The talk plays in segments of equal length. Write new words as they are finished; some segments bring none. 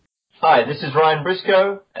Hi, this is Ryan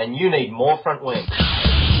Briscoe, and you need more front wing.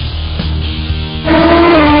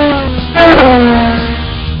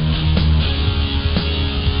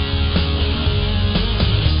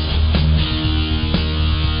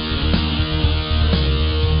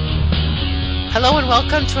 Hello and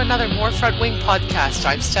welcome to another More Front Wing podcast.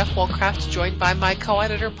 I'm Steph Woolcraft, joined by my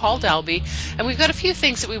co-editor Paul Dalby, and we've got a few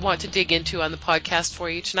things that we want to dig into on the podcast for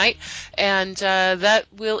you tonight, and that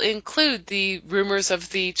will include the rumors of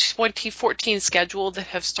the 2014 schedule that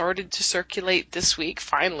have started to circulate this week.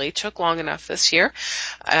 Finally, took long enough this year,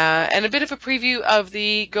 and a bit of a preview of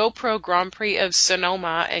the GoPro Grand Prix of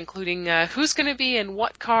Sonoma, including who's going to be in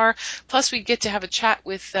what car. Plus, we get to have a chat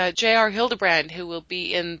with J.R. Hildebrand, who will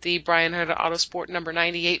be in the Brian Herta Autosport number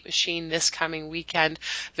 98 machine this coming weekend.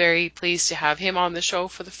 Very pleased to have him on the show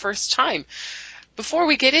for the first time. Before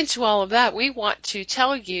we get into all of that, we want to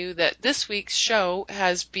tell you that this week's show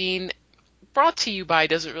has been brought to you by,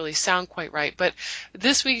 doesn't really sound quite right, but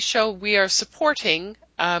this week's show we are supporting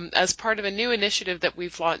as part of a new initiative that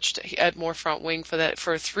we've launched at More Front Wing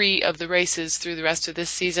for 3 of the races through the rest of this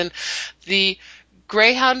season, the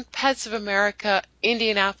Greyhound Pets of America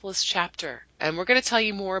Indianapolis chapter. And we're going to tell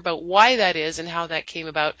you more about why that is and how that came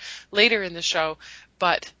about later in the show,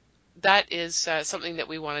 but that is something that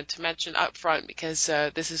we wanted to mention up front because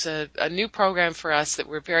this is a new program for us that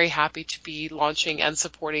we're very happy to be launching and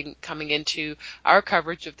supporting coming into our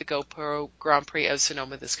coverage of the GoPro Grand Prix of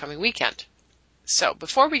Sonoma this coming weekend. So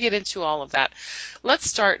before we get into all of that, let's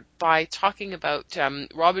start by talking about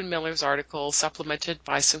Robin Miller's article, supplemented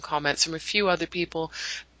by some comments from a few other people,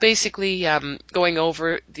 basically going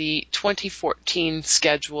over the 2014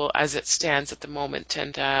 schedule as it stands at the moment.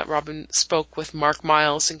 And Robin spoke with Mark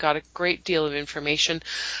Miles and got a great deal of information.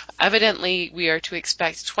 Evidently, we are to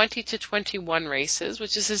expect 20 to 21 races,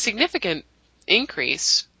 which is a significant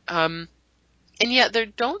increase. And yet there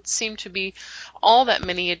don't seem to be all that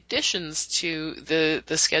many additions to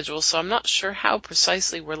the schedule, so I'm not sure how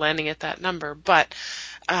precisely we're landing at that number. But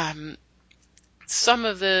some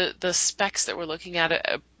of the specs that we're looking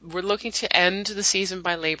at, we're looking to end the season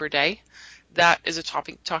by Labor Day. That is a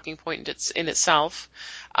talking point in itself.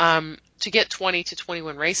 To get 20 to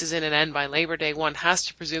 21 races in and end by Labor Day, one has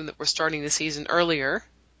to presume that we're starting the season earlier.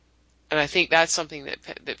 And I think that's something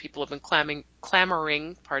that people have been clamoring,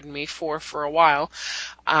 for a while.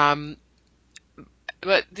 But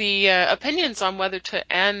the opinions on whether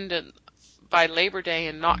to end by Labor Day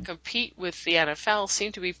and not compete with the NFL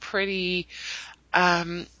seem to be pretty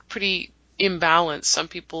imbalanced. Some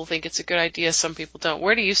people think it's a good idea, some people don't.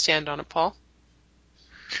 Where do you stand on it, Paul?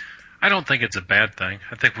 I don't think it's a bad thing.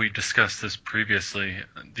 I think we discussed this previously.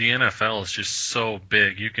 The NFL is just so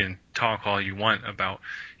big. You can talk all you want about,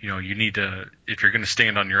 you need to, if you're going to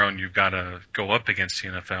stand on your own, you've got to go up against the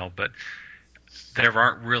NFL. But there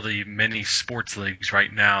aren't really many sports leagues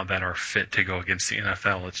right now that are fit to go against the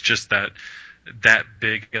NFL. It's just that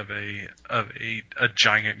big of a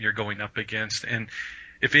giant you're going up against. And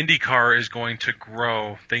if IndyCar is going to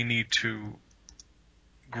grow, they need to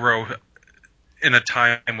grow in a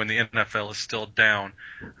time when the NFL is still down.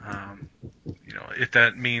 If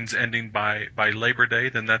that means ending by Labor Day,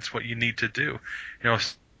 then that's what you need to do.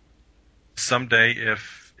 Someday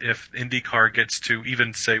if IndyCar gets to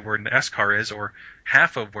even say where NASCAR is or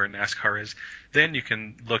half of where NASCAR is, then you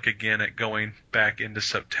can look again at going back into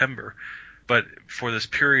September. But for this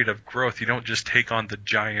period of growth, you don't just take on the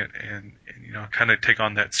giant and kind of take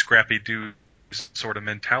on that scrappy do sort of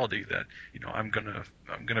mentality that I'm gonna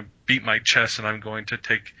beat my chest and I'm going to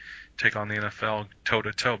take on the NFL toe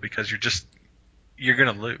to toe, because you're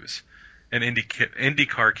gonna lose, and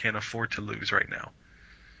IndyCar can't afford to lose right now.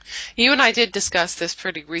 You and I did discuss this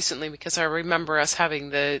pretty recently because I remember us having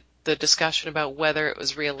the discussion about whether it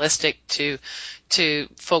was realistic to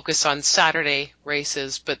focus on Saturday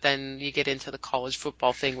races, but then you get into the college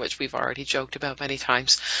football thing, which we've already joked about many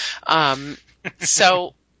times.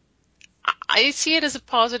 So I see it as a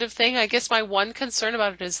positive thing. I guess my one concern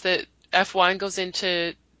about it is that F1 goes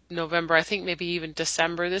into November, I think maybe even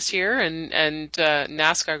December this year, and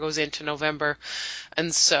NASCAR goes into November.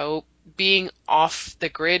 And so being off the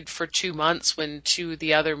grid for 2 months when 2 of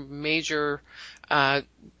the other major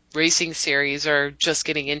racing series are just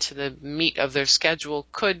getting into the meat of their schedule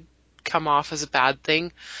could come off as a bad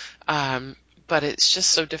thing. But it's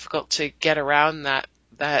just so difficult to get around that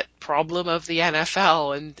problem of the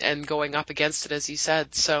NFL and going up against it, as you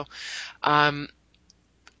said. So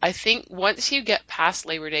I think once you get past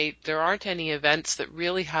Labor Day, there aren't any events that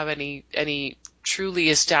really have any truly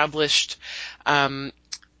established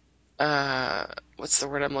what's the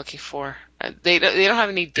word I'm looking for? They don't have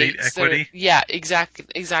any dates. Date equity? Yeah,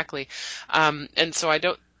 exactly. And so I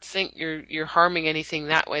don't think you're harming anything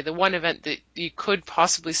that way. The one event that you could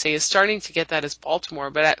possibly say is starting to get that is Baltimore,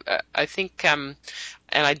 but I think, and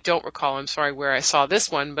I don't recall, I'm sorry, where I saw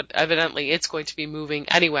this one, but evidently it's going to be moving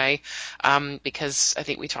anyway, because I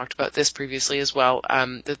think we talked about this previously as well,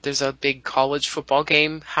 that there's a big college football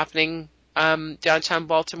game happening downtown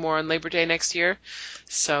Baltimore on Labor Day next year.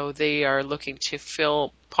 So they are looking to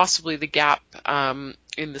fill possibly the gap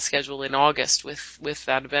in the schedule in August with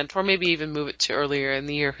that event, or maybe even move it to earlier in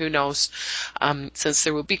the year. Who knows? Since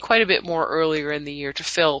there will be quite a bit more earlier in the year to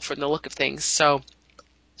fill from the look of things. So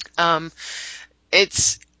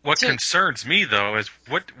it's What concerns me though is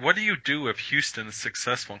what do you do if Houston is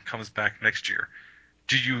successful and comes back next year?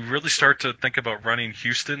 Do you really start to think about running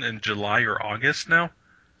Houston in July or August now?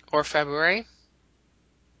 Or February.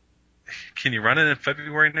 Can you run it in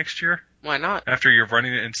February next year? Why not? After you're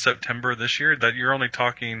running it in September this year, that you're only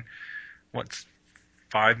talking, what's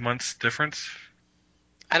 5 months difference?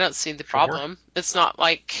 I don't see the 4? problem. It's not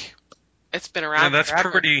like it's been around No, that's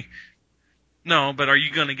forever. pretty. No, but are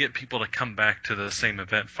you going to get people to come back to the same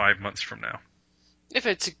event 5 months from now? If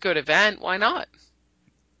it's a good event, why not?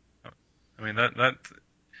 I mean, that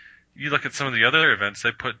you look at some of the other events,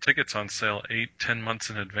 they put tickets on sale 8-10 months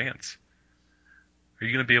in advance. Are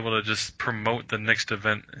you going to be able to just promote the next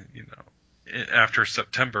event, after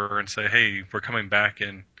September and say, hey, we're coming back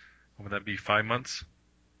in, what would that be, 5 months?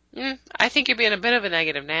 I think you're being a bit of a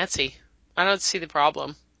negative Nancy. I don't see the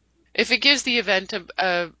problem. If it gives the event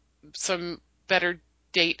some better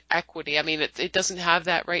date equity, I mean, it doesn't have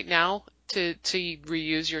that right now, to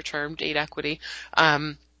reuse your term, date equity.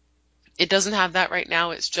 It doesn't have that right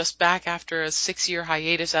now. It's just back after a 6-year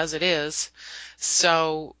hiatus as it is.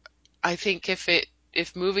 So I think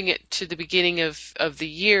if moving it to the beginning of the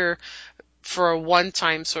year for a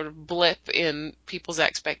one-time sort of blip in people's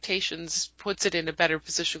expectations puts it in a better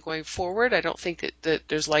position going forward, I don't think that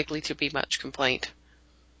there's likely to be much complaint.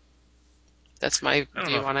 That's my I don't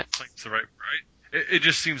view know on it. if it's the right. It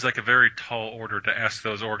just seems like a very tall order to ask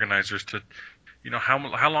those organizers to,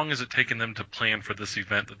 how long has it taken them to plan for this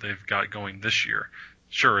event that they've got going this year?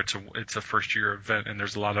 Sure, it's a first year event and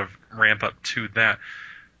there's a lot of ramp up to that,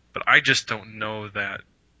 but I just don't know that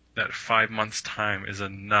 5 months time is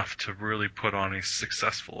enough to really put on a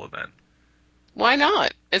successful event. Why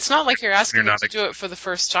not? It's not like you're asking them not to do it for the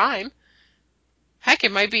first time. Heck,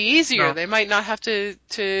 it might be easier. No. They might not have to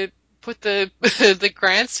put the the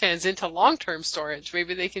grandstands into long-term storage.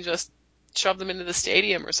 Maybe they can just shove them into the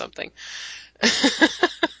stadium or something. I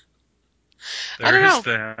There don't is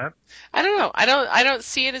know. that. I don't know. I don't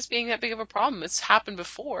see it as being that big of a problem. It's happened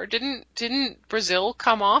before. Didn't Brazil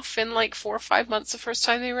come off in like 4 or 5 months the first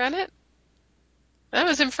time they ran it? That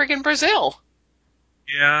was in friggin' Brazil.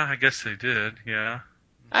 Yeah, I guess they did. Yeah.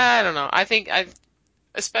 I don't know. I think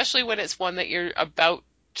especially when it's one that you're about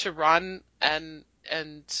to run and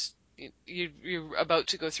you're about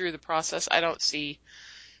to go through the process. I don't see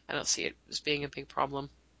it as being a big problem.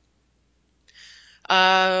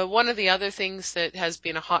 One of the other things that has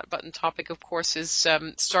been a hot button topic, of course, is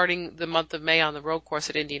starting the month of May on the road course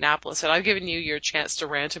at Indianapolis. And I've given you your chance to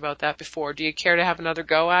rant about that before. Do you care to have another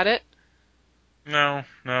go at it? No,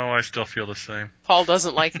 I still feel the same. Paul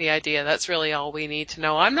doesn't like the idea. That's really all we need to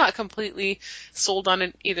know. I'm not completely sold on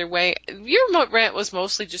it either way. Your rant was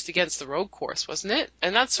mostly just against the road course, wasn't it?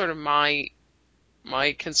 And that's sort of my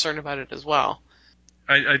concern about it as well.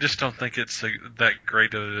 I just don't think it's that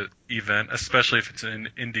great of an event, especially if it's an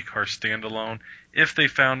IndyCar standalone. If they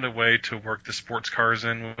found a way to work the sports cars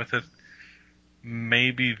in with it,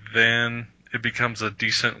 maybe then it becomes a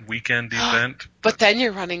decent weekend event. But then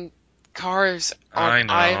you're running cars on I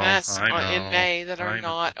know, IMS I know, in May that are I know,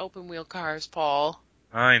 not open wheel cars, Paul.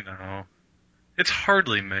 I know. It's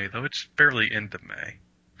hardly May, though. It's barely into May.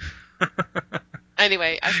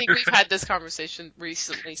 Anyway, I think we've had this conversation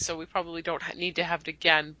recently, so we probably don't need to have it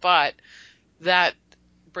again, but that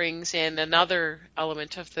brings in another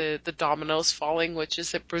element of the dominoes falling, which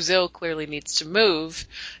is that Brazil clearly needs to move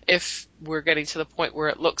if we're getting to the point where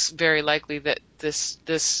it looks very likely that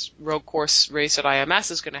this road course race at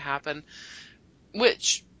IMS is going to happen,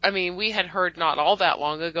 which, I mean, we had heard not all that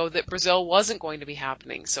long ago that Brazil wasn't going to be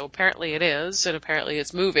happening, so apparently it is, and apparently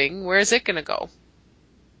it's moving. Where is it going to go?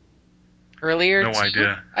 Earlier No too,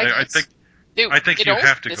 idea. I guess. I think It you owns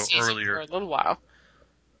have to this go season earlier. for a little while.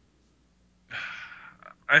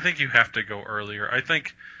 I think you have to go earlier. I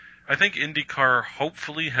think IndyCar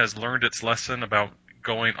hopefully has learned its lesson about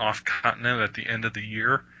going off continent at the end of the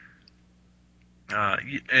year.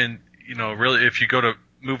 And really, if you go to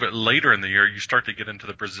move it later in the year, you start to get into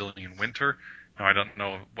the Brazilian winter. Now, I don't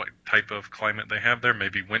know what type of climate they have there.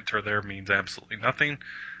 Maybe winter there means absolutely nothing.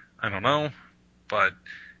 I don't know. But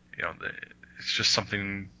it's just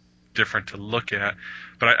something different to look at.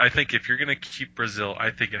 But I think if you're going to keep Brazil,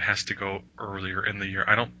 I think it has to go earlier in the year.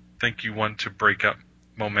 I don't think you want to break up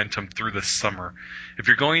momentum through the summer. If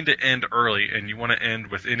you're going to end early and you want to end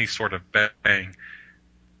with any sort of bang,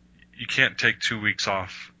 you can't take 2 weeks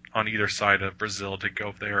off on either side of Brazil to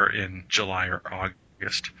go there in July or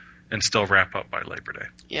August and still wrap up by Labor Day.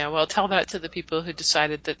 Yeah, well, tell that to the people who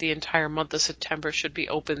decided that the entire month of September should be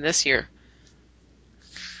open this year.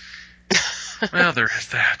 Well, there is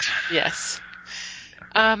that. Yes.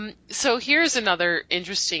 So here's another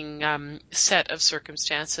interesting set of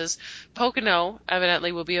circumstances. Pocono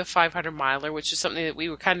evidently will be a 500-miler, which is something that we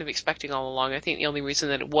were kind of expecting all along. I think the only reason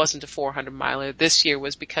that it wasn't a 400-miler this year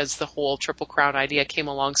was because the whole Triple Crown idea came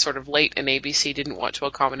along sort of late, and ABC didn't want to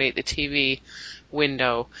accommodate the TV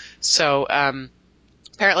window. So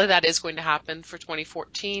apparently that is going to happen for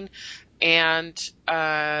 2014, and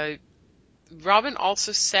Robin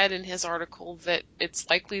also said in his article that it's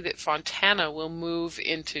likely that Fontana will move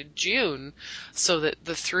into June so that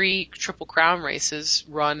the 3 Triple Crown races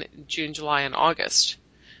run June, July, and August.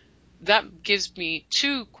 That gives me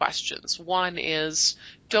 2 questions. One is,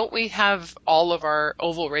 don't we have all of our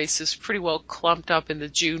oval races pretty well clumped up in the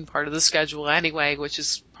June part of the schedule anyway, which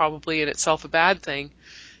is probably in itself a bad thing?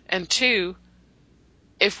 And 2,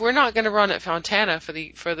 if we're not going to run at Fontana for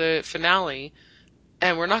the finale,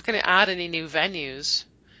 and we're not going to add any new venues,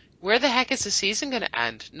 where the heck is the season going to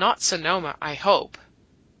end? Not Sonoma, I hope.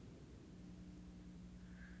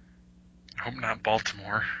 I hope not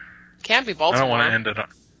Baltimore. Can't be Baltimore. I don't want to end it.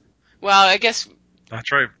 Well, I guess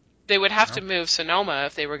That's right. they would have to move Sonoma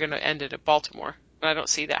if they were going to end it at Baltimore. But I don't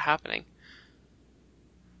see that happening.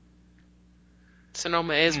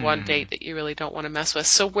 Sonoma is one date that you really don't want to mess with.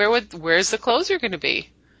 So where's the closer going to be?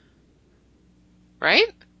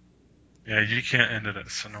 Right? Yeah, you can't end it at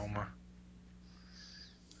Sonoma.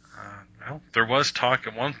 Well, there was talk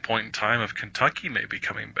at one point in time of Kentucky maybe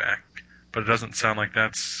coming back, but it doesn't sound like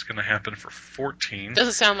that's going to happen for 14.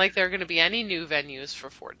 Doesn't sound like there are going to be any new venues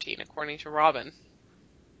for 14, according to Robin.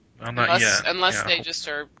 Well, not yet. Unless they just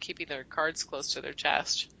are keeping their cards close to their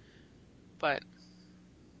chest. But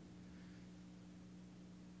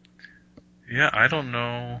yeah, I don't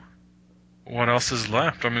know what else is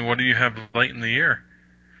left. I mean, what do you have late in the year?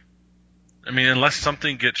 I mean, unless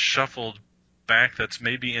something gets shuffled back that's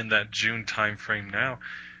maybe in that June time frame now,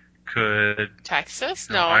 could Texas?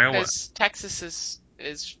 you know, No, Iowa? because Texas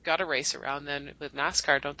is got a race around then with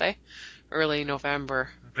NASCAR, don't they? Early November.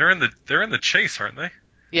 They're in the chase, aren't they?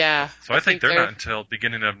 Yeah. So I think they're not until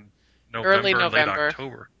beginning of November, early November. late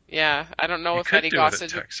October. Yeah, I don't know if Eddie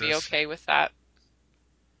Gossage would be okay with that.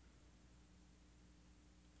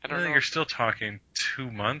 I don't know. You're still talking 2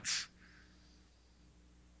 months.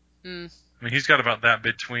 Hmm. I mean, he's got about that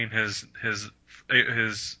between his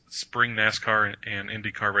spring NASCAR and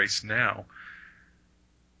IndyCar race now.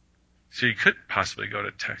 So you could possibly go to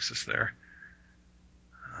Texas there.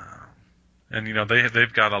 And you know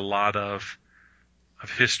they've got a lot of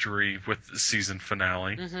history with the season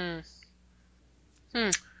finale. Mm-hmm.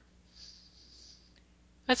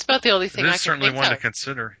 That's about the only thing I can think of. It is certainly one to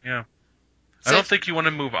consider. Yeah. I don't think you want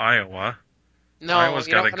to move Iowa. No, Iowa's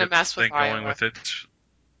you got don't a want to good mess with thing Iowa. going with it.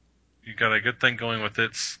 You got a good thing going with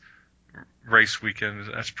its race weekend.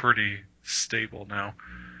 That's pretty stable now.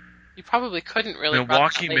 You probably couldn't really.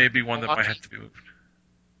 Milwaukee may be one that might have to be moved.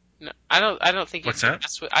 No, I don't think. What's that?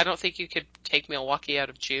 I don't think you could take Milwaukee out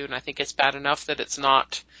of June. I think it's bad enough that it's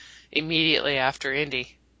not immediately after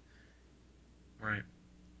Indy. Right.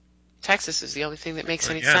 Texas is the only thing that makes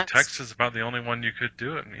any sense. sense. Texas is about the only one you could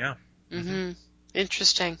do it. Yeah. Mm-hmm.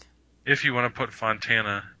 Interesting. If you want to put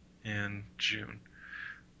Fontana in June.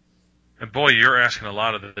 And boy, you're asking a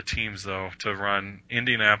lot of the teams, though, to run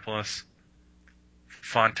Indianapolis,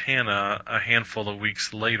 Fontana a handful of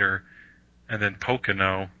weeks later, and then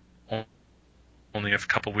Pocono only a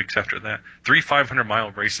couple weeks after that. 3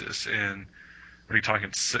 500-mile races in, what are you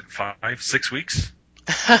talking, 6 weeks?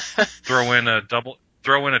 Throw in a double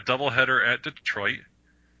header at Detroit.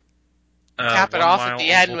 Cap it off at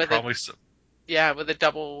the end with with a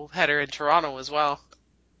double header in Toronto as well.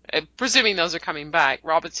 Presuming those are coming back.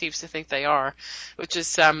 Robin seems to think they are, which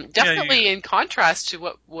is definitely in contrast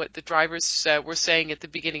to what the drivers were saying at the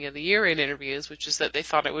beginning of the year in interviews, which is that they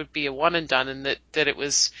thought it would be a one and done and that it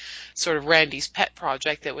was sort of Randy's pet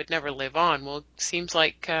project that would never live on. Well, it seems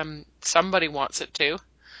like somebody wants it to.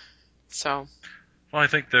 So. Well, I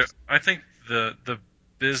think the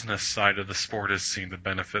business side of the sport has seen the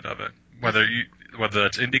benefit of it, whether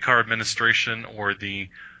it's IndyCar administration or the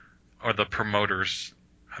promoters.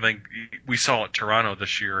 I think we saw at Toronto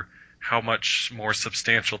this year how much more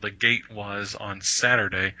substantial the gate was on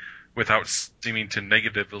Saturday without seeming to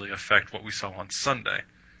negatively affect what we saw on Sunday.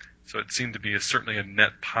 So it seemed to be certainly a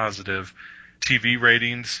net positive. TV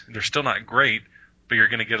ratings, they're still not great, but you're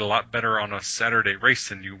going to get a lot better on a Saturday race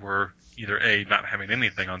than you were either A, not having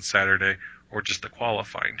anything on Saturday, or just the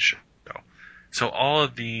qualifying show. So all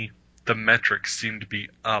of the metrics seem to be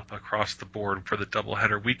up across the board for the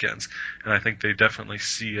doubleheader weekends, and I think they definitely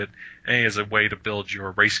see it, A, as a way to build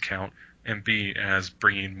your race count, and B, as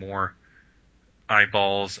bringing more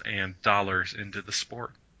eyeballs and dollars into the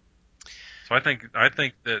sport. So I think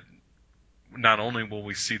that not only will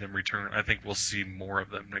we see them return, I think we'll see more of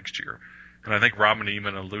them next year. And I think Robin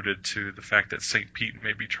even alluded to the fact that St. Pete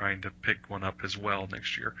may be trying to pick one up as well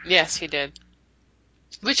next year. Yes, he did.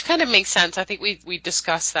 Which kind of makes sense. I think we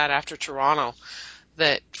discussed that after Toronto,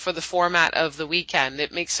 that for the format of the weekend,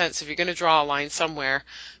 it makes sense if you're going to draw a line somewhere,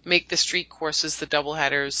 make the street courses the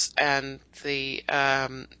doubleheaders and the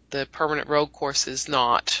permanent road courses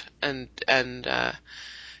not. And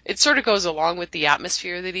it sort of goes along with the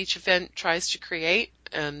atmosphere that each event tries to create,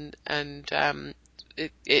 and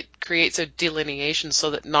it creates a delineation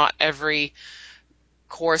so that not every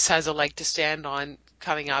course has a leg to stand on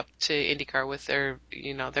coming up to IndyCar with their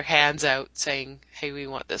hands out saying, hey, we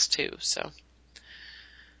want this too. So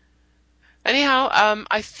anyhow,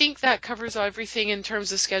 I think that covers everything in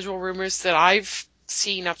terms of schedule rumors that I've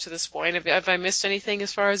seen up to this point. Have I missed anything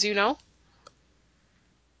as far as you know?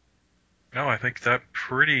 No, I think that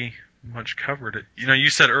pretty much covered it. You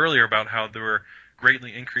said earlier about how they were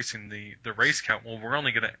greatly increasing the race count. Well, we're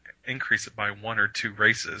only going to increase it by 1 or 2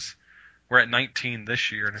 races. We're at 19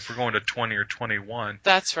 this year, and if we're going to 20 or 21...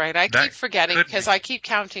 That's right. I keep forgetting because I keep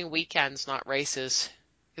counting weekends, not races.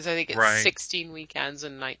 Because I think it's right. 16 weekends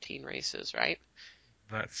and 19 races, right?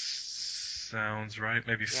 That sounds right.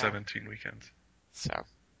 Maybe 17 weekends. So.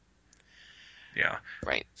 Yeah.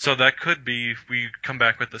 Right. So that could be if we come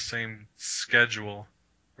back with the same schedule,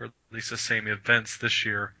 or at least the same events this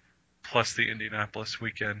year, plus the Indianapolis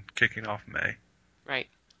weekend kicking off May. Right.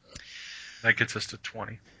 That gets us to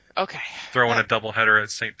 20. Okay. Throw in a doubleheader at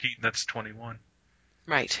St. Pete, and that's 21.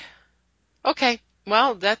 Right. Okay.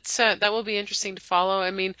 Well, that will be interesting to follow.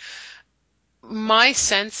 I mean, my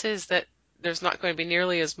sense is that there's not going to be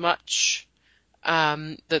nearly as much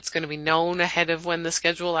that's going to be known ahead of when the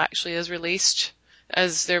schedule actually is released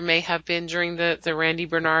as there may have been during the Randy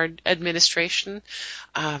Bernard administration.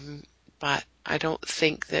 But I don't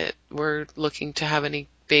think that we're looking to have any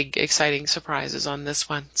big, exciting surprises on this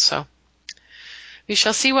one. So we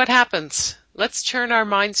shall see what happens. Let's turn our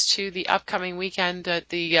minds to the upcoming weekend at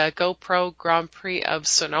the GoPro Grand Prix of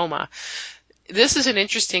Sonoma. This is an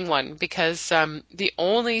interesting one because the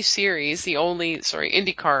only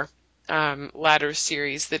IndyCar ladder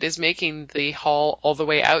series that is making the haul all the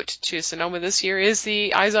way out to Sonoma this year is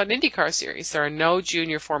the Eyes on IndyCar series. There are no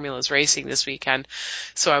junior formulas racing this weekend.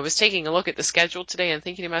 So I was taking a look at the schedule today and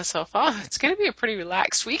thinking to myself, it's going to be a pretty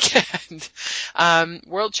relaxed weekend.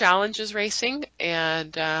 World Challenge is racing,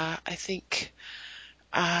 and I think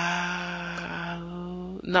not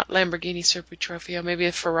Lamborghini Supertrofeo, maybe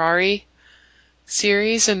a Ferrari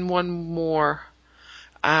series and one more.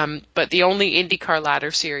 But the only IndyCar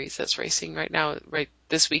ladder series that's racing right now, right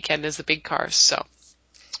this weekend, is the big cars. So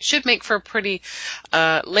should make for a pretty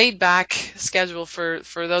laid back schedule for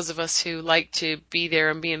those of us who like to be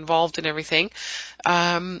there and be involved in everything.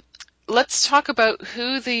 Let's talk about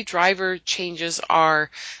who the driver changes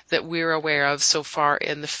are that we're aware of so far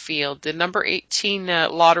in the field. The number 18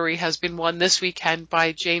 lottery has been won this weekend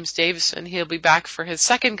by James Davison. He'll be back for his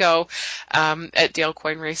second go at Dale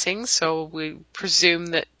Coyne Racing, so we presume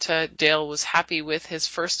that Dale was happy with his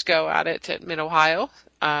first go at it at Mid-Ohio.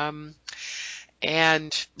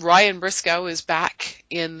 And Ryan Briscoe is back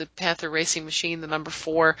in the Panther Racing Machine, the number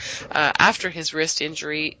 4, after his wrist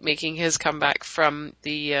injury, making his comeback from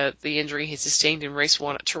the injury he sustained in race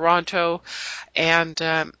 1 at Toronto. And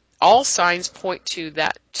all signs point to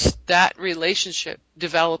that relationship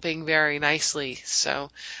developing very nicely. So,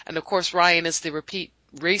 and of course, Ryan is the repeat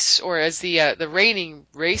race, or as the reigning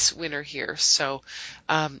race winner here. So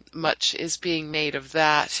much is being made of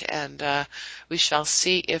that, and we shall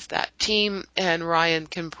see if that team and Ryan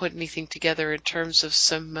can put anything together in terms of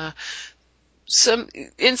some,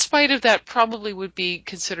 in spite of that, probably would be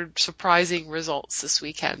considered surprising results this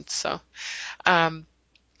weekend. So, and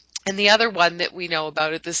the other one that we know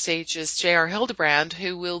about at this stage is J.R. Hildebrand,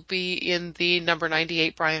 who will be in the number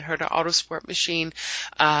 98 Brian Herta Autosport machine.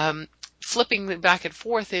 flipping back and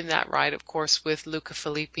forth in that ride, of course, with Luca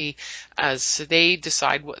Filippi as they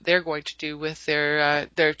decide what they're going to do with their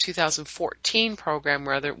 2014 program,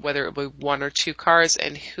 whether it will be one or two cars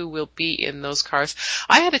and who will be in those cars.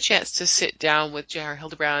 I had a chance to sit down with J.R.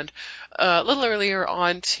 Hildebrand a little earlier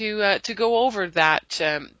on to go over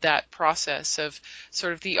that process of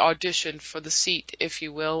sort of the audition for the seat, if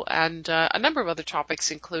you will, and a number of other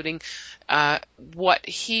topics, including what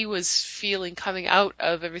he was feeling coming out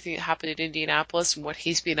of everything that happened in Indianapolis and what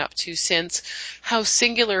he's been up to since, how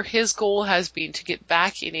singular his goal has been to get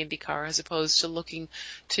back in IndyCar as opposed to looking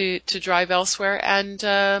to drive elsewhere,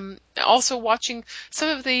 and also watching some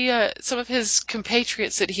of his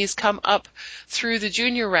compatriots that he's come up through the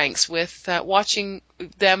junior ranks with, watching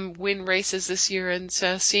them win races this year and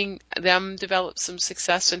seeing them develop some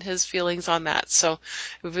success and his feelings on that. So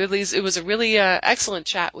it was a really excellent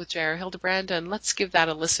chat with J.R. Hildebrand, and let's give that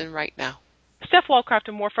a listen right now. Steph Wallcraft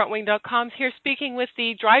of MoreFrontWing.com here, speaking with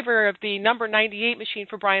the driver of the number 98 machine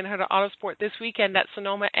for Bryan Herta Autosport this weekend at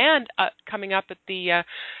Sonoma, and coming up at the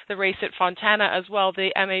race at Fontana as well,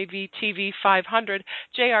 the MAV TV 500,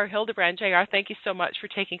 J.R. Hildebrand. J.R., thank you so much for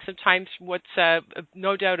taking some time from what's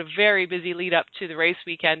no doubt a very busy lead up to the race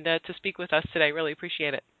weekend to speak with us today. Really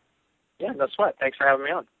appreciate it. Yeah, that's what. Thanks for having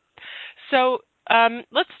me on. So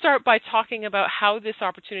let's start by talking about how this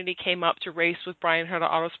opportunity came up to race with Bryan Herta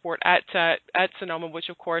Autosport at Sonoma, which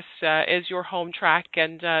of course is your home track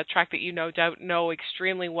and track that you no doubt know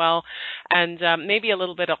extremely well, and maybe a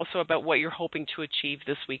little bit also about what you're hoping to achieve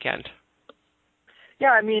this weekend.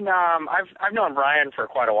 Yeah, I mean, I've known Bryan for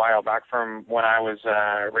quite a while, back from when I was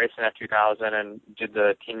racing at 2000 and did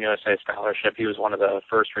the Team USA scholarship. He was one of the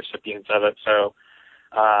first recipients of it, so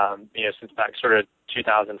since back sort of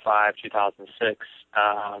 2005, 2006,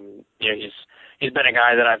 he's been a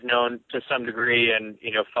guy that I've known to some degree, and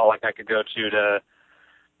felt like I could go to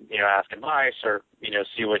ask advice or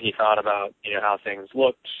see what he thought about how things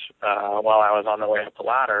looked while I was on the way up the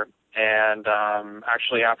ladder. And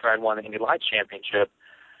actually, after I'd won the Indy Lights Championship,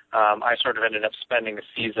 I sort of ended up spending the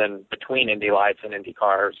season between Indy Lights and Indy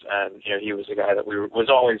Cars, and he was a guy that was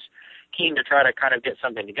always keen to try to kind of get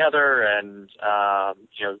something together, and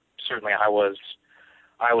certainly I was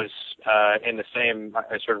in the same.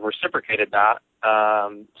 I sort of reciprocated that.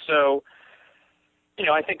 So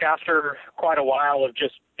I think after quite a while of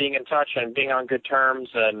just being in touch and being on good terms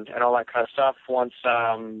and all that kind of stuff, once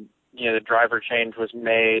the driver change was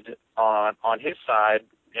made on his side,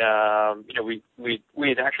 we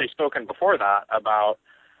had actually spoken before that about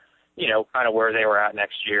kind of where they were at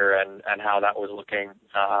next year and how that was looking.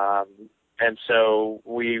 And so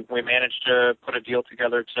we managed to put a deal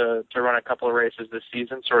together to run a couple of races this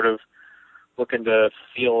season, sort of looking to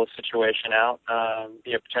feel the situation out,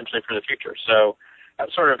 potentially for the future. So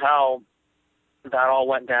that's sort of how that all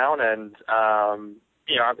went down. And,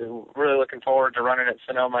 I'm really looking forward to running at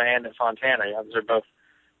Sonoma and at Fontana. Those are both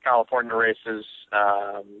California races,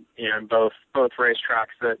 and both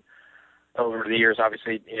racetracks that over the years,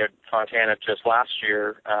 obviously, Fontana just last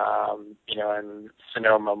year, and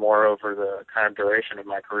Sonoma more over the kind of duration of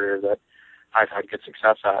my career that I've had good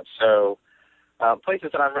success at. So places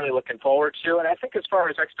that I'm really looking forward to. And I think as far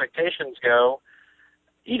as expectations go,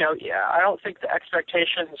 I don't think the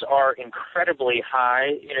expectations are incredibly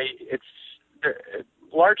high. It's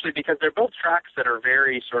largely because they're both tracks that are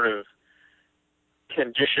very sort of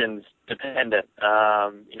conditions dependent.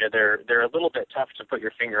 They're a little bit tough to put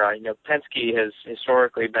your finger on. Penske has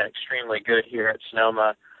historically been extremely good here at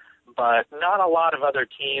Sonoma, but not a lot of other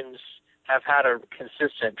teams have had a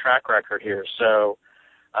consistent track record here. So,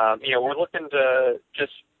 we're looking to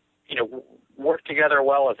just, work together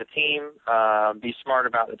well as a team, be smart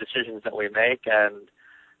about the decisions that we make. And,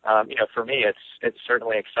 for me, it's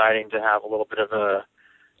certainly exciting to have a little bit of a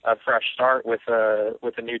fresh start with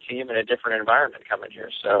a new team and a different environment coming here.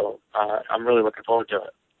 So I'm really looking forward to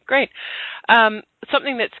it. Great.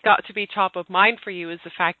 Something that's got to be top of mind for you is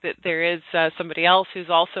the fact that there is somebody else who's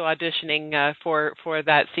also auditioning for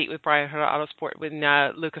that seat with Bryan Herta Autosport, with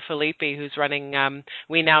Luca Filippi, who's running,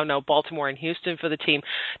 we now know, Baltimore and Houston for the team.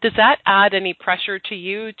 Does that add any pressure to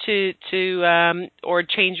you to or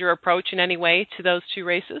change your approach in any way to those two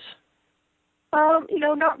races?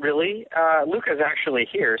 Not really. Luca's actually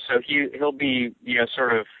here, so he'll be,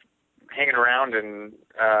 sort of hanging around and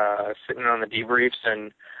sitting on the debriefs,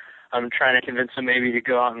 and I'm trying to convince him maybe to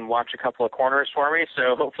go out and watch a couple of corners for me.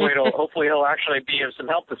 So hopefully he'll actually be of some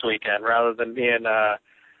help this weekend rather than being a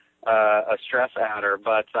stress adder.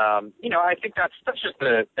 But I think that's just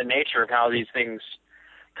the nature of how these things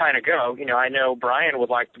kind of go. I know Bryan would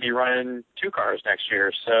like to be running two cars next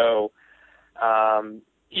year, so I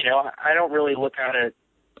don't really look at it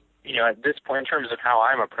at this point, in terms of how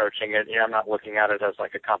I'm approaching it, I'm not looking at it as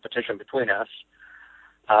like a competition between us.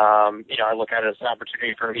 I look at it as an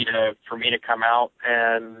opportunity for me to come out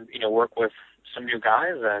and, work with some new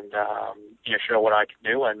guys and, show what I can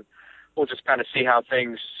do. And we'll just kind of see how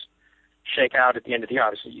things shake out at the end of the year.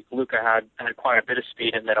 Obviously, Luca had quite a bit of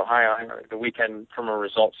speed in Mid-Ohio. The weekend, from a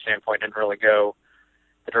results standpoint, didn't really go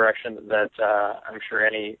the direction that I'm sure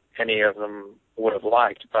any of them would have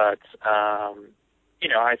liked. But,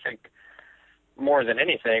 I think more than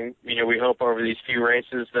anything, we hope over these few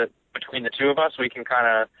races that between the two of us, we can kind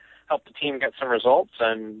of help the team get some results,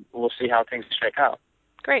 and we'll see how things shake out.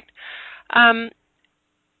 Great.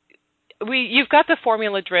 You've got the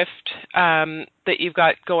Formula Drift that you've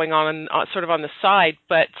got going on sort of on the side,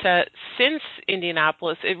 but since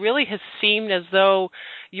Indianapolis, it really has seemed as though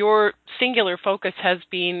your singular focus has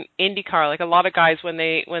been IndyCar. Like a lot of guys, when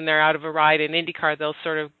they're out of a ride in IndyCar,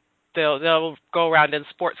 they'll go around in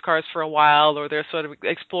sports cars for a while, or they'll sort of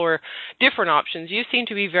explore different options. You seem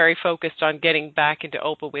to be very focused on getting back into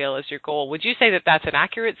open wheel as your goal. Would you say that that's an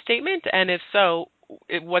accurate statement? And if so,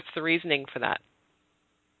 what's the reasoning for that?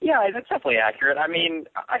 Yeah, that's definitely accurate. I mean,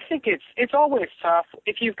 I think it's always tough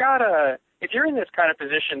if you're in this kind of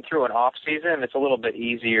position through an off season. It's a little bit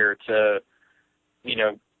easier to,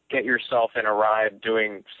 get yourself in a ride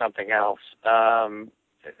doing something else.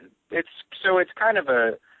 It's kind of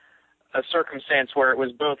a circumstance where it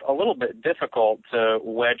was both a little bit difficult to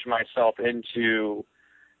wedge myself into,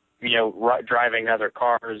 driving other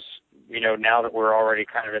cars, now that we're already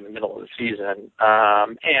kind of in the middle of the season.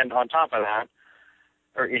 And on top of that,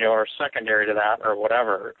 or secondary to that or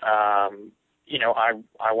whatever, I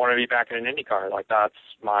want to be back in an IndyCar. Like, that's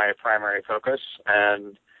my primary focus.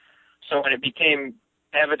 And so when it became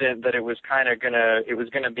evident that it was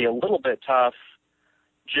gonna be a little bit tough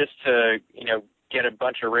just to, get a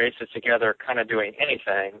bunch of races together, kind of doing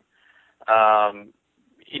anything,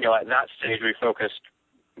 at that stage we focused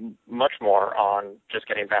much more on just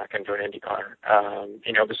getting back into an IndyCar.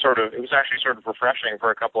 It was actually sort of refreshing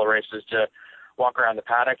for a couple of races to walk around the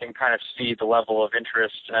paddock and kind of see the level of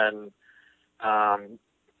interest and,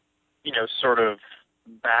 sort of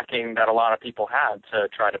backing that a lot of people had to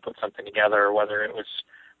try to put something together, whether it was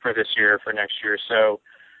for this year or for next year. So,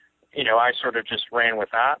 I sort of just ran with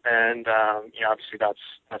that, and obviously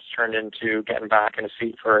that's turned into getting back in a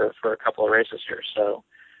seat for a couple of races here. So,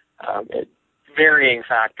 varying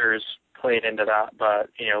factors played into that, but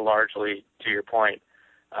largely to your point,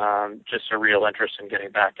 just a real interest in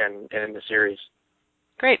getting back in the series.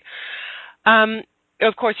 Great.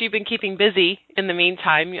 Of course, you've been keeping busy in the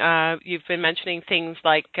meantime. You've been mentioning things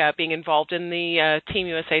like being involved in the Team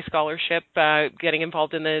USA scholarship, getting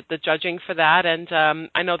involved in the judging for that, and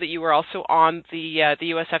I know that you were also on the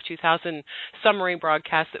USF 2000 submarine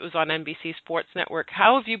broadcast that was on NBC Sports Network.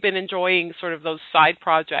 How have you been enjoying sort of those side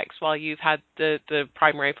projects while you've had the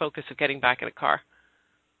primary focus of getting back in a car?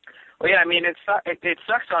 Well, yeah, I mean, it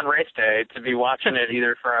sucks on race day to be watching it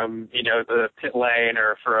either from, the pit lane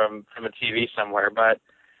or from a TV somewhere. But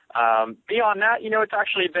beyond that,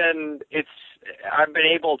 I've been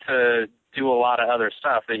able to do a lot of other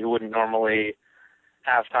stuff that you wouldn't normally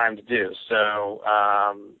have time to do. So,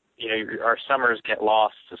 our summers get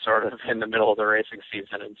lost sort of in the middle of the racing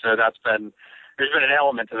season. And so there's been an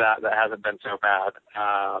element to that hasn't been so bad.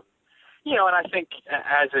 And I think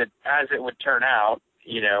as it would turn out,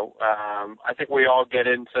 I think we all get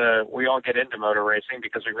into motor racing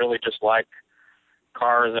because we really just like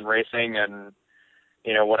cars and racing and,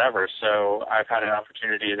 whatever. So I've had an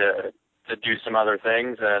opportunity to do some other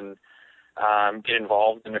things and get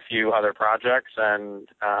involved in a few other projects. And,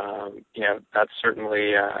 that's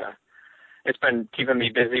certainly, it's been keeping me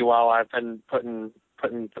busy while I've been putting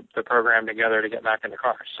the program together to get back in the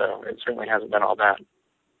car. So it certainly hasn't been all bad.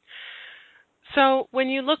 So when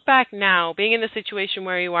you look back now, being in the situation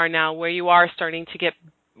where you are now, where you are starting to get,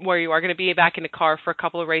 where you are going to be back in the car for a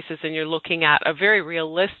couple of races and you're looking at a very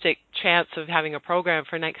realistic chance of having a program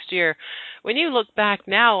for next year, when you look back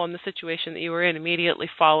now on the situation that you were in immediately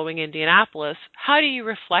following Indianapolis, how do you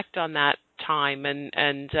reflect on that time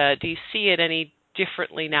and do you see it any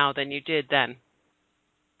differently now than you did then?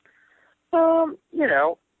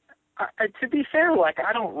 To be fair,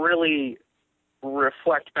 I don't really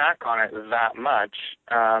reflect back on it that much,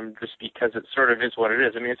 just because it sort of is what it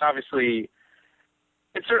is. I mean,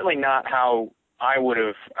 it's certainly not how I would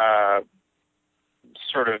have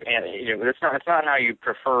it's not how you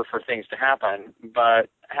prefer for things to happen. But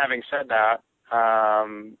having said that,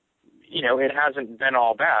 it hasn't been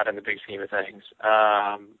all bad in the big scheme of things.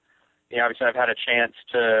 Obviously I've had a chance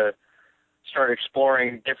to start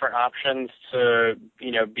exploring different options to,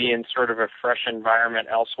 be in sort of a fresh environment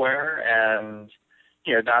elsewhere. And,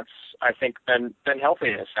 that's, I think, been healthy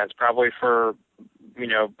in a sense, probably for,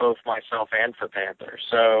 both myself and for Panther.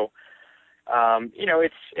 So,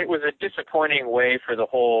 it was a disappointing way for the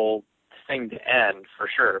whole thing to end, for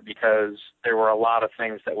sure, because there were a lot of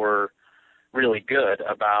things that were really good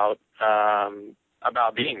about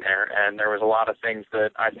being there, and there was a lot of things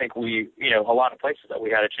that I think a lot of places that we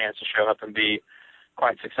had a chance to show up and be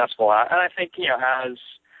quite successful at. And I think,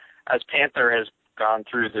 as Panther has gone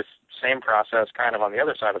through this same process kind of on the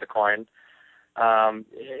other side of the coin,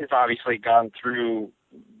 it's obviously gone through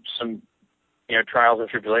some, trials and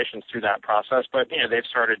tribulations through that process, but, they've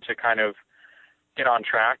started to kind of get on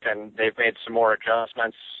track, and they've made some more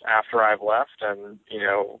adjustments after I've left and,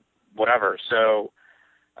 whatever. So,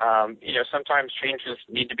 sometimes changes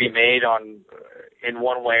need to be made in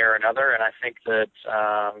one way or another, and I think that,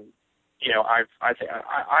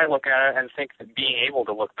 I look at it and think that being able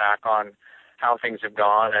to look back on how things have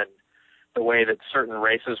gone and the way that certain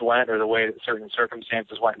races went or the way that certain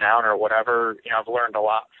circumstances went down or whatever, I've learned a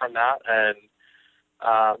lot from that. And,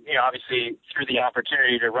 obviously through the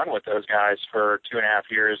opportunity to run with those guys for 2.5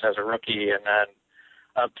 years as a rookie and then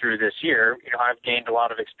up through this year, I've gained a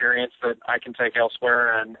lot of experience that I can take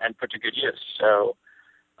elsewhere and put to good use. So,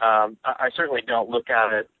 I certainly don't look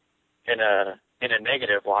at it in a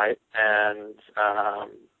negative light, and,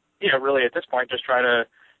 really at this point just try to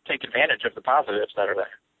take advantage of the positives that are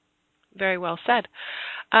there. Very well said.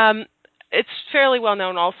 It's fairly well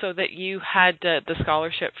known also that you had the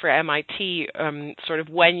scholarship for MIT sort of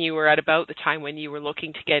when you were at about the time when you were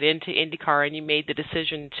looking to get into IndyCar and you made the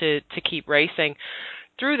decision to keep racing.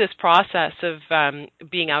 Through this process of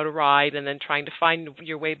being out of ride and then trying to find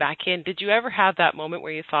your way back in, did you ever have that moment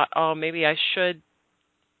where you thought, oh, maybe I should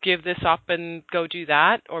give this up and go do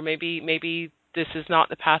that, or maybe this is not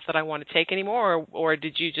the path that I want to take anymore, or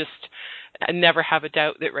did you just never have a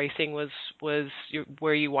doubt that racing was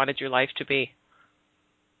where you wanted your life to be?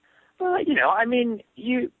 Well, I think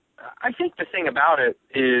the thing about it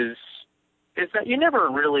is that you never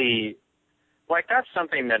really, like, that's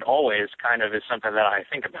something that always kind of is something that I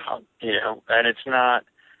think about, and it's not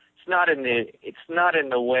in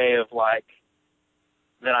the way of like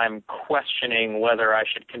that I'm questioning whether I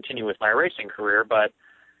should continue with my racing career, but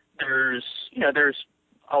there's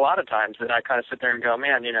a lot of times that I kind of sit there and go,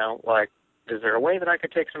 man, like, is there a way that I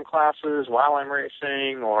could take some classes while I'm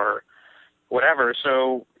racing or whatever?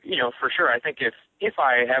 So, for sure, I think if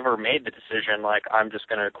I ever made the decision, like, I'm just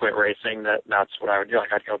going to quit racing, that's what I would do.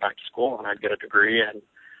 Like, I'd go back to school and I'd get a degree and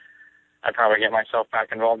I'd probably get myself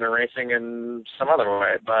back involved in racing in some other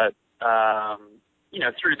way. But,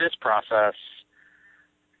 through this process,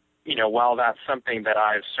 while that's something that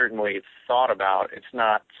I've certainly thought about, it's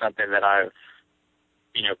not something that I've,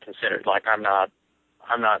 considered. Like, I'm not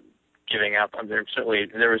giving up. There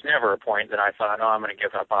was never a point that I thought, oh, I'm going to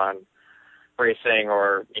give up on racing,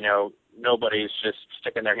 or, nobody's just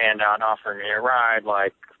sticking their hand out and offering me a ride.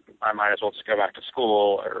 Like, I might as well just go back to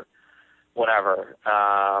school or whatever.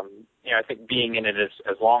 I think being in it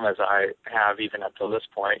as long as I have, even up to this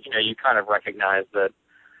point, you kind of recognize that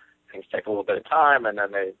things take a little bit of time, and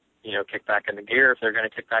then they, kick back into gear if they're going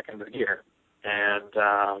to kick back into the gear. And,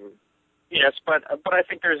 but I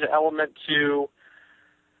think there's an element to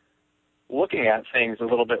looking at things a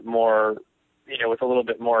little bit more, with a little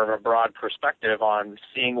bit more of a broad perspective on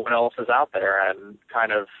seeing what else is out there and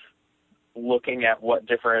kind of looking at what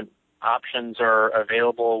different options are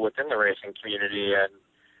available within the racing community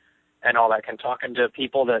and all that. Talking to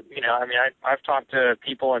people that, I've talked to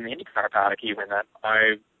people in the IndyCar paddock even that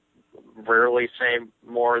I rarely say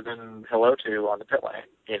more than hello to on the pit lane,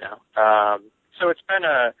 So it's been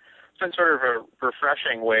sort of a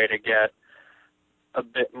refreshing way to get a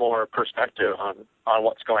bit more perspective on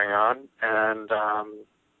what's going on and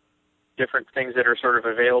different things that are sort of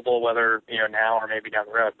available, whether, now or maybe down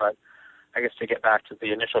the road. But I guess to get back to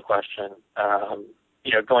the initial question,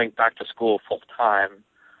 going back to school full time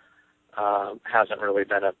hasn't really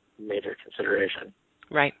been a major consideration.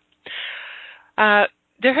 Right.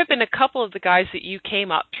 There have been a couple of the guys that you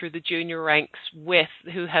came up through the junior ranks with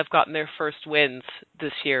who have gotten their first wins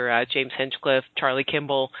this year, James Hinchcliffe, Charlie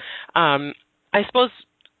Kimball. I suppose,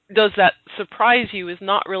 does that surprise you is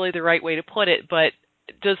not really the right way to put it, but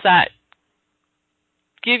does that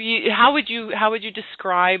give you, how would you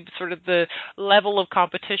describe sort of the level of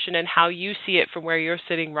competition and how you see it from where you're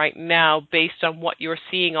sitting right now based on what you're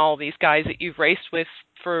seeing all these guys that you've raced with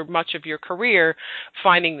for much of your career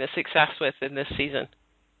finding the success with in this season?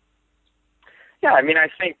 Yeah, I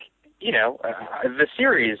think, the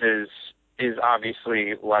series is is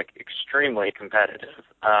obviously like extremely competitive.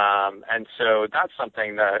 And so that's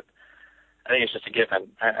something that I think is just a given.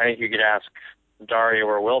 I think you could ask Dario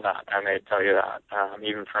or Will that, and they'd tell you that,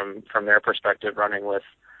 even from their perspective, running with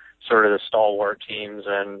sort of the stalwart teams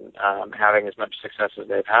and having as much success as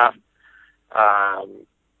they've had.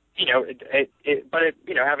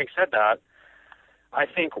 Having said that, I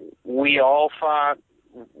think we all thought,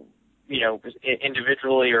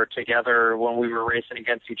 individually or together when we were racing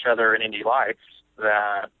against each other in Indy Lights,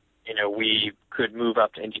 that, we could move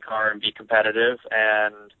up to IndyCar and be competitive.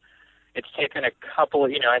 And it's taken a couple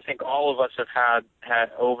of, I think all of us have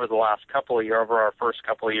had over the last couple of years, over our first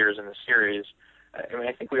couple of years in the series. I mean,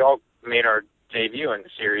 I think we all made our debut in the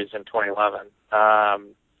series in 2011.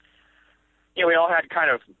 We all had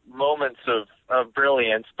kind of moments of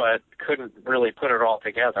brilliance, but couldn't really put it all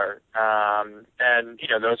together.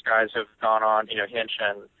 Those guys have gone on, Hinch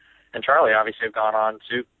and Charlie obviously have gone on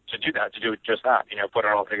to do that, to do just that, put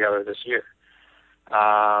it all together this year.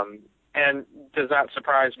 And does that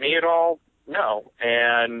surprise me at all? No.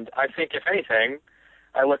 And I think, if anything,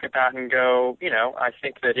 I look at that and go, I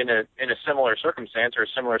think that in a similar circumstance or a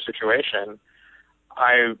similar situation,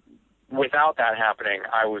 without that happening,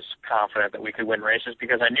 I was confident that we could win races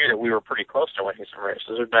because I knew that we were pretty close to winning some races.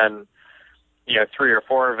 There have been, 3 or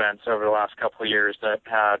 4 events over the last couple of years that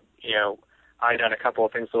had, I done a couple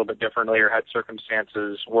of things a little bit differently or had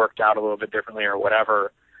circumstances worked out a little bit differently or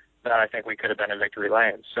whatever, that I think we could have been in victory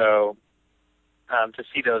lane. So to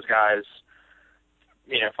see those guys,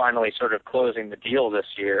 finally sort of closing the deal this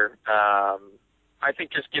year, I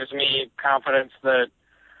think just gives me confidence that,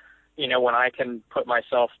 when I can put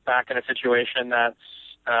myself back in a situation that's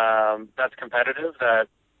competitive, that,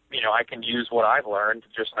 I can use what I've learned,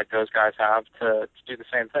 just like those guys have, to do the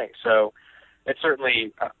same thing. So it's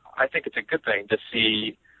certainly, I think it's a good thing to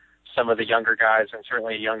see some of the younger guys, and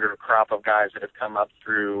certainly a younger crop of guys that have come up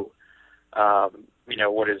through,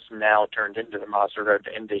 what is now turned into the Mazda Road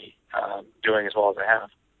to Indy, doing as well as they have.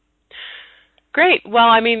 Great. Well,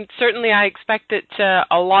 I mean, certainly I expect that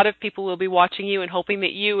a lot of people will be watching you and hoping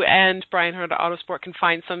that you and Bryan Herta Autosport can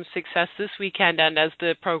find some success this weekend and as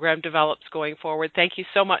the program develops going forward. Thank you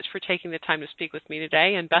so much for taking the time to speak with me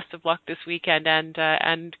today, and best of luck this weekend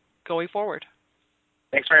and going forward.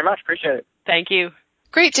 Thanks very much. Appreciate it. Thank you.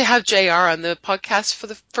 Great to have JR on the podcast for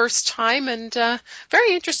the first time, and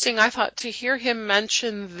very interesting, I thought, to hear him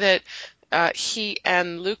mention that he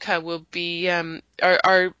and Luca will be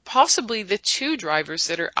are possibly the 2 drivers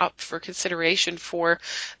that are up for consideration for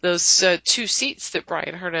those 2 seats that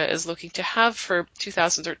Bryan Herta is looking to have for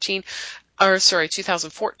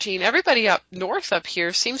 2014. Everybody up north up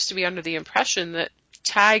here seems to be under the impression that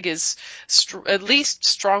TAG is at least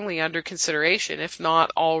strongly under consideration, if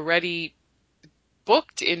not already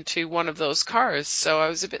booked into one of those cars. So I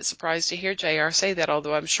was a bit surprised to hear JR say that,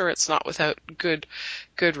 although I'm sure it's not without good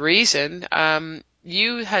reason.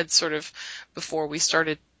 You had sort of, before we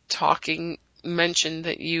started talking, mentioned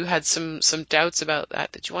that you had some doubts about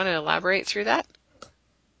that. Did you want to elaborate through that?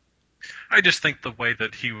 I just think the way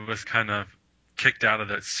that he was kind of kicked out of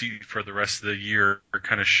that seat for the rest of the year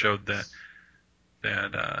kind of showed that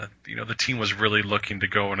the team was really looking to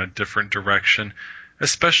go in a different direction,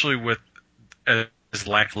 especially with as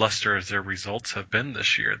lackluster as their results have been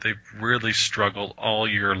this year. They've really struggled all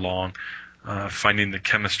year long, finding the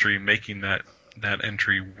chemistry, making that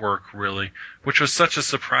entry work, really, which was such a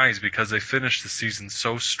surprise because they finished the season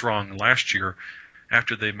so strong last year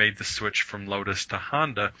after they made the switch from Lotus to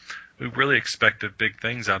Honda. We really expected big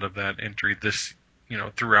things out of that entry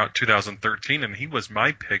throughout 2013, and he was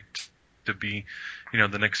my pick to be,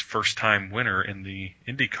 the next first-time winner in the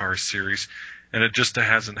IndyCar series. And it just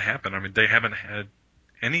hasn't happened. I mean, they haven't had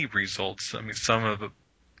any results. I mean, some of it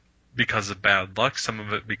because of bad luck, some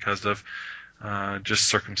of it because of just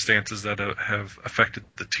circumstances that have affected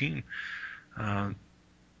the team.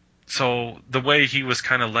 So the way he was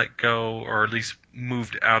kind of let go, or at least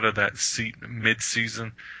moved out of that seat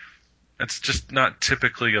mid-season, that's just not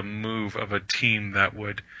typically a move of a team that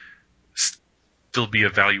would still be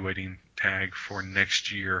evaluating TAG for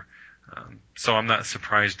next year. So I'm not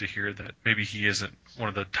surprised to hear that maybe he isn't one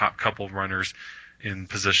of the top couple runners in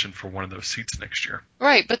position for one of those seats next year.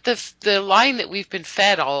 Right, but the line that we've been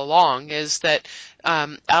fed all along is that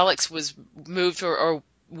Alex was moved or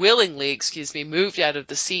willingly, moved out of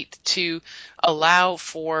the seat to allow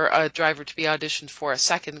for a driver to be auditioned for a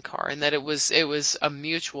second car, and that it was a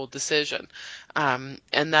mutual decision. And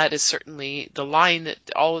that is certainly the line that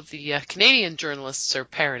all of the Canadian journalists are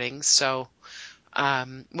parroting. So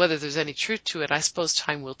whether there's any truth to it, I suppose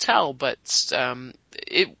time will tell, but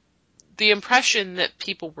the impression that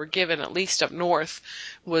people were given, at least up north,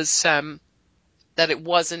 was that it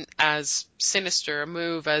wasn't as sinister a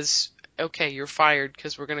move as, okay, you're fired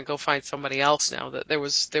because we're going to go find somebody else now, that there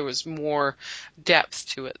was more depth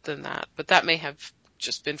to it than that. But that may have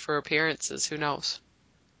just been for appearances. Who knows?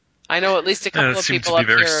 I know at least a Yeah, it couple of seems to people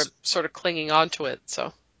be up here are sort of clinging on to it.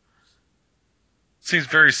 So seems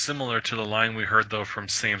very similar to the line we heard though from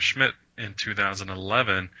Sam Schmidt in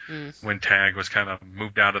 2011 when Tag was kind of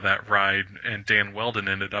moved out of that ride and Dan Weldon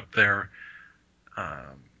ended up there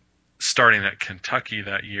starting at Kentucky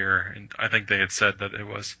that year. And I think they had said that it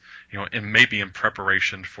was, maybe in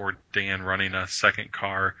preparation for Dan running a second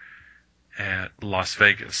car at Las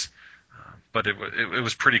Vegas. But it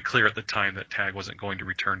was pretty clear at the time that Tag wasn't going to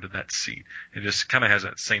return to that seat. It just kind of has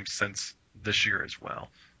that same sense this year as well.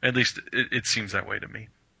 At least it seems that way to me.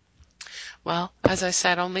 Well, as I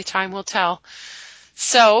said, only time will tell.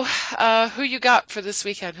 So, who you got for this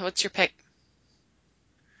weekend? What's your pick?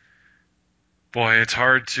 Boy, it's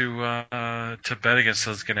hard to bet against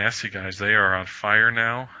those Ganassi guys. They are on fire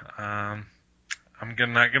now. I'm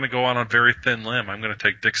not going to go on a very thin limb. I'm going to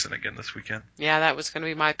take Dixon again this weekend. Yeah, that was going to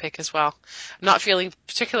be my pick as well. I'm not feeling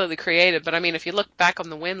particularly creative, but I mean, if you look back on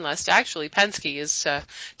the win list, actually Penske is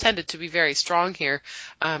tended to be very strong here.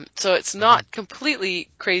 So it's not completely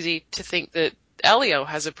crazy to think that Elio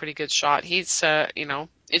has a pretty good shot. He's,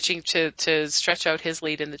 itching to stretch out his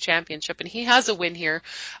lead in the championship, and he has a win here,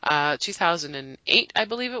 2008, I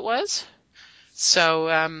believe it was.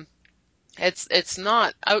 So, it's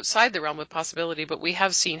not outside the realm of possibility, but we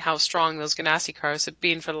have seen how strong those Ganassi cars have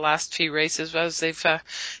been for the last few races as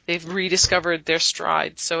they've rediscovered their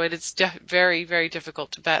stride. So it is very, very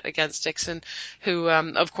difficult to bet against Dixon, who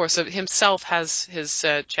of course himself has his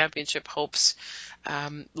championship hopes,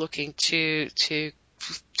 looking to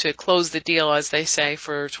close the deal, as they say,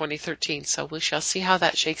 for 2013. So we shall see how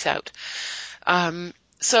that shakes out.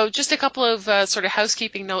 So just a couple of sort of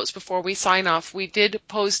housekeeping notes before we sign off. We did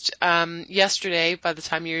post yesterday, by the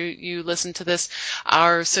time you listen to this,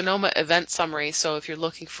 our Sonoma event summary. So if you're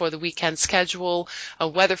looking for the weekend schedule,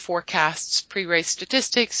 weather forecasts, pre-race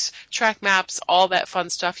statistics, track maps, all that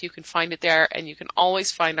fun stuff, you can find it there. And you can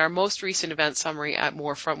always find our most recent event summary at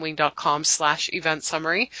morefrontwing.com/event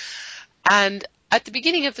summary. And at the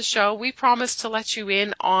beginning of the show, we promised to let you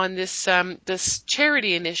in on this this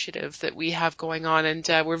charity initiative that we have going on, and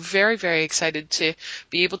we're very, very excited to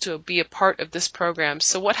be able to be a part of this program.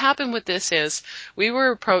 So what happened with this is we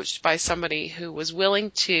were approached by somebody who was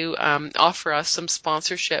willing to offer us some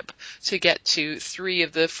sponsorship to get to 3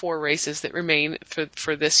 of the 4 races that remain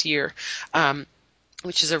for this year.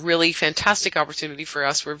 Which is a really fantastic opportunity for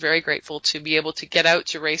us. We're very grateful to be able to get out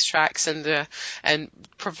to racetracks and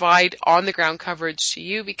provide on-the-ground coverage to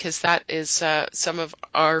you, because that is some of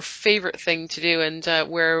our favorite thing to do, and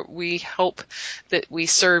where we hope that we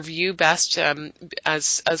serve you best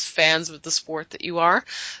as fans of the sport that you are.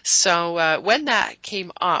 So when that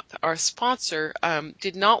came up, our sponsor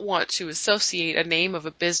did not want to associate a name of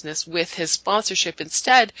a business with his sponsorship.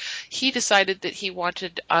 Instead, he decided that he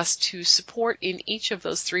wanted us to support in each of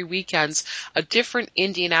those 3 weekends a different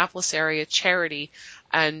Indianapolis area charity,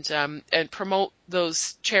 and promote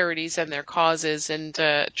those charities and their causes, and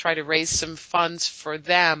try to raise some funds for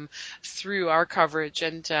them through our coverage.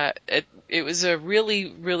 And it was a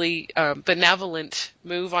really, really benevolent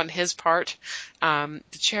move on his part. The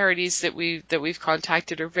charities that we've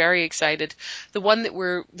contacted are very excited. The one that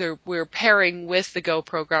we're pairing with the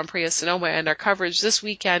GoPro Grand Prix of Sonoma and our coverage this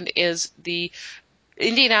weekend is the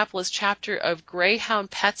Indianapolis chapter of Greyhound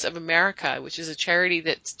Pets of America, which is a charity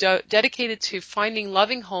that's dedicated to finding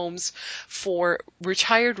loving homes for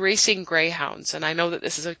retired racing greyhounds. And I know that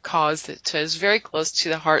this is a cause that is very close to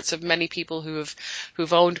the hearts of many people who've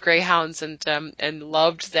owned greyhounds and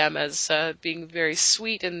loved them as being very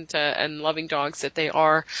sweet and loving dogs that they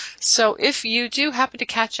are. So if you do happen to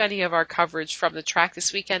catch any of our coverage from the track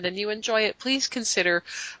this weekend and you enjoy it, please consider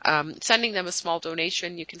sending them a small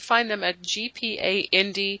donation. You can find them at gpaindy.org,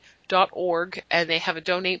 and they have a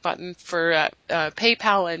donate button for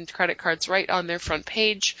PayPal and credit cards right on their front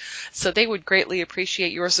page. So they would greatly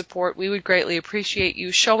appreciate your support. We would greatly appreciate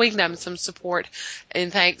you showing them some support in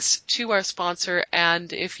thanks to our sponsor.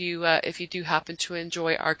 And if you do happen to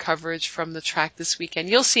enjoy our coverage from the track this weekend,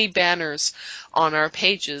 you'll see banners on our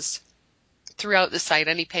pages throughout the site.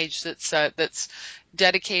 Any page that's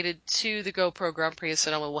dedicated to the GoPro Grand Prix of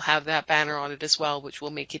Sonoma will have that banner on it as well, which will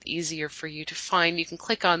make it easier for you to find. You can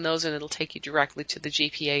click on those and it'll take you directly to the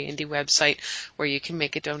GPA Indy website where you can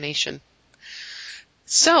make a donation.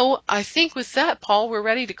 So I think with that, Paul, we're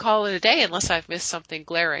ready to call it a day, unless I've missed something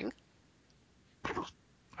glaring.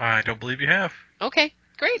 I don't believe you have. Okay,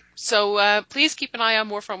 Great. So please keep an eye on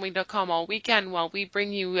morefrontwing.com all weekend while we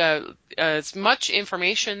bring you as much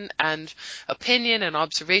information and opinion and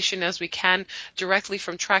observation as we can directly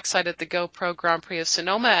from Trackside at the GoPro Grand Prix of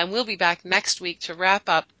Sonoma. And we'll be back next week to wrap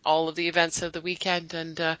up all of the events of the weekend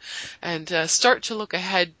and start to look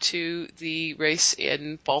ahead to the race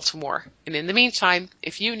in Baltimore. And in the meantime,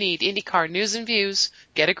 if you need IndyCar news and views,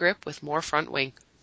 get a grip with More Front Wing.